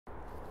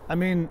I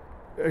mean,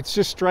 it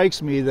just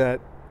strikes me that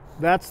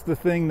that's the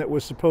thing that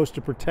was supposed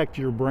to protect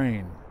your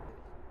brain.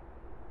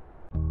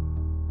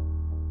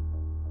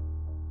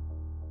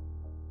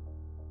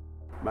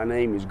 My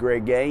name is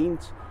Greg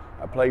Gaines.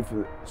 I played for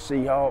the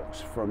Seahawks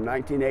from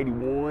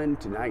 1981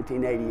 to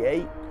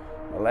 1988.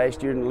 My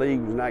last year in the league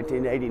was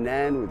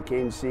 1989 with the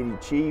Kansas City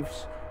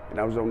Chiefs, and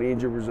I was on the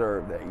injured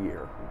reserve that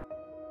year.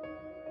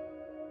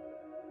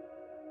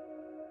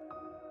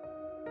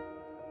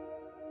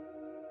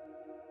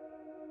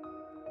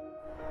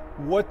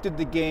 What did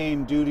the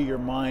game do to your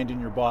mind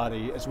and your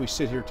body as we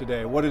sit here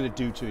today? What did it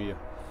do to you?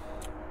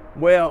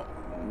 Well,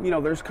 you know,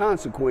 there's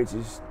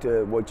consequences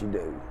to what you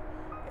do.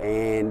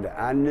 And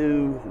I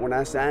knew when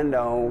I signed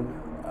on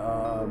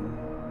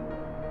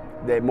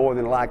that more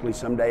than likely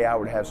someday I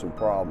would have some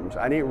problems.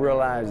 I didn't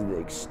realize the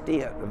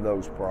extent of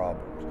those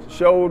problems.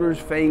 Shoulders,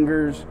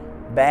 fingers,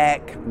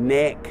 back,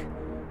 neck.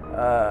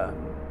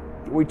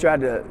 We tried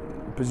to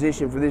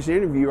position for this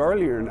interview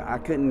earlier and I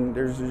couldn't,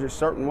 there's just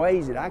certain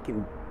ways that I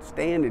can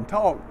stand and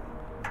talk.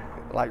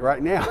 Like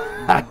right now,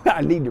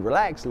 I need to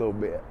relax a little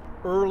bit.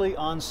 Early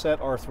onset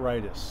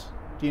arthritis.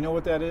 Do you know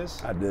what that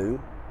is? I do.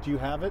 Do you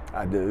have it?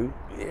 I do.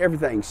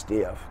 Everything's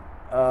stiff.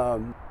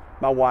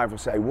 My wife will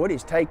say, "What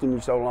is taking you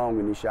so long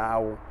in the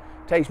shower?"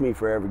 It takes me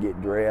forever to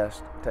get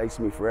dressed. It takes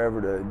me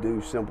forever to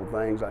do simple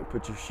things like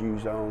put your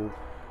shoes on.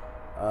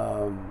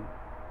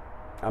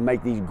 I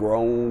make these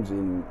groans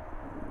and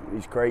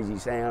these crazy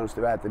sounds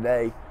throughout the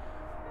day,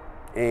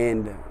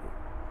 and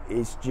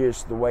it's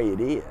just the way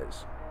it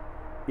is.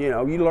 You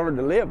know, you learn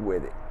to live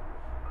with it.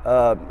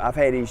 I've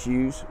had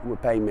issues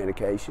with pain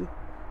medication.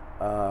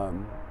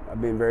 I've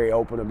been very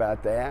open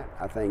about that.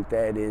 I think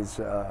that is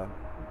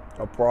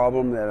a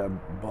problem that a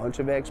bunch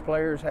of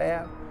ex-players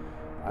have.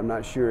 I'm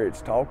not sure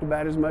it's talked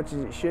about as much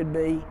as it should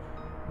be,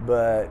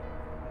 but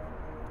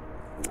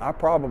I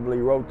probably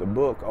wrote the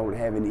book on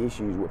having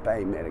issues with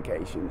pain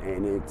medication,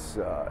 and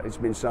it's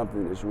been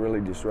something that's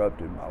really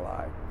disrupted my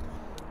life.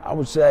 I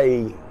would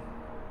say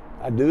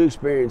I do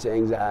experience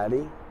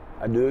anxiety,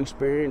 I do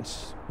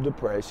experience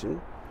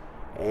depression,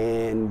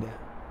 and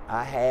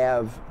I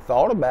have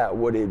thought about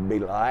what it'd be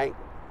like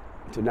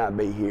to not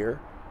be here.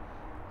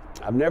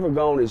 I've never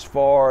gone as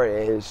far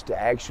as to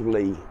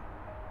actually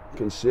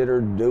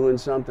consider doing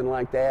something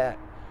like that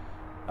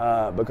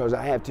because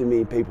I have too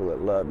many people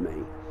that love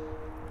me.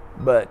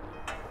 But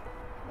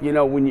you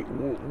know,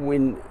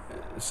 when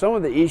some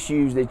of the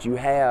issues that you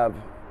have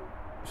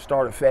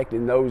start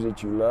affecting those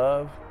that you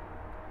love,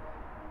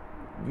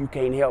 you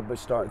can't help but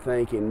start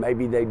thinking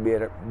maybe they'd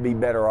be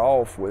better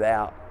off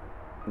without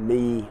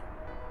me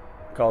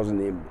causing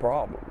them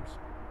problems.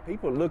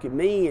 People look at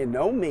me and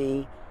know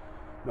me,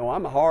 know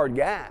I'm a hard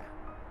guy.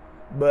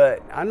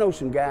 But I know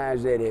some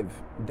guys that have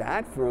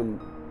died from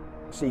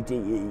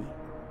CTE,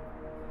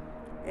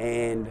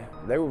 and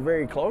they were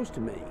very close to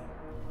me.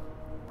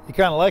 You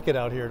kind of like it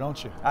out here,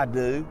 don't you? I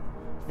do.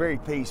 It's very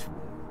peaceful.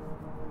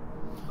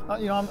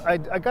 You know, I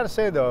got to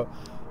say though,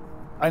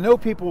 I know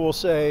people will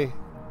say,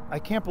 I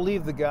can't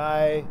believe the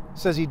guy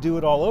says he'd do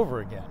it all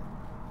over again.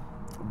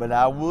 But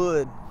I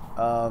would.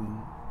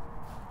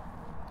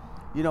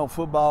 You know,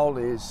 football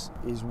is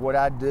what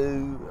I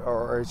do,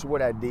 or it's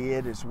what I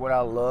did, it's what I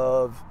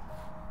love.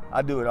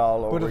 I do it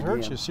all over again. But it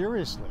hurts you,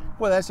 seriously.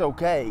 Well, that's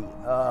okay.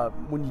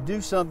 When you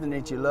do something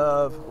that you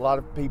love, a lot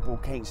of people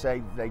can't say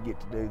that they get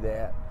to do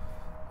that.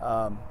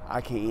 I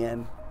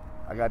can.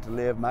 I got to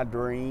live my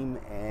dream,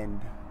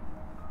 and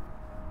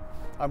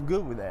I'm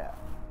good with that.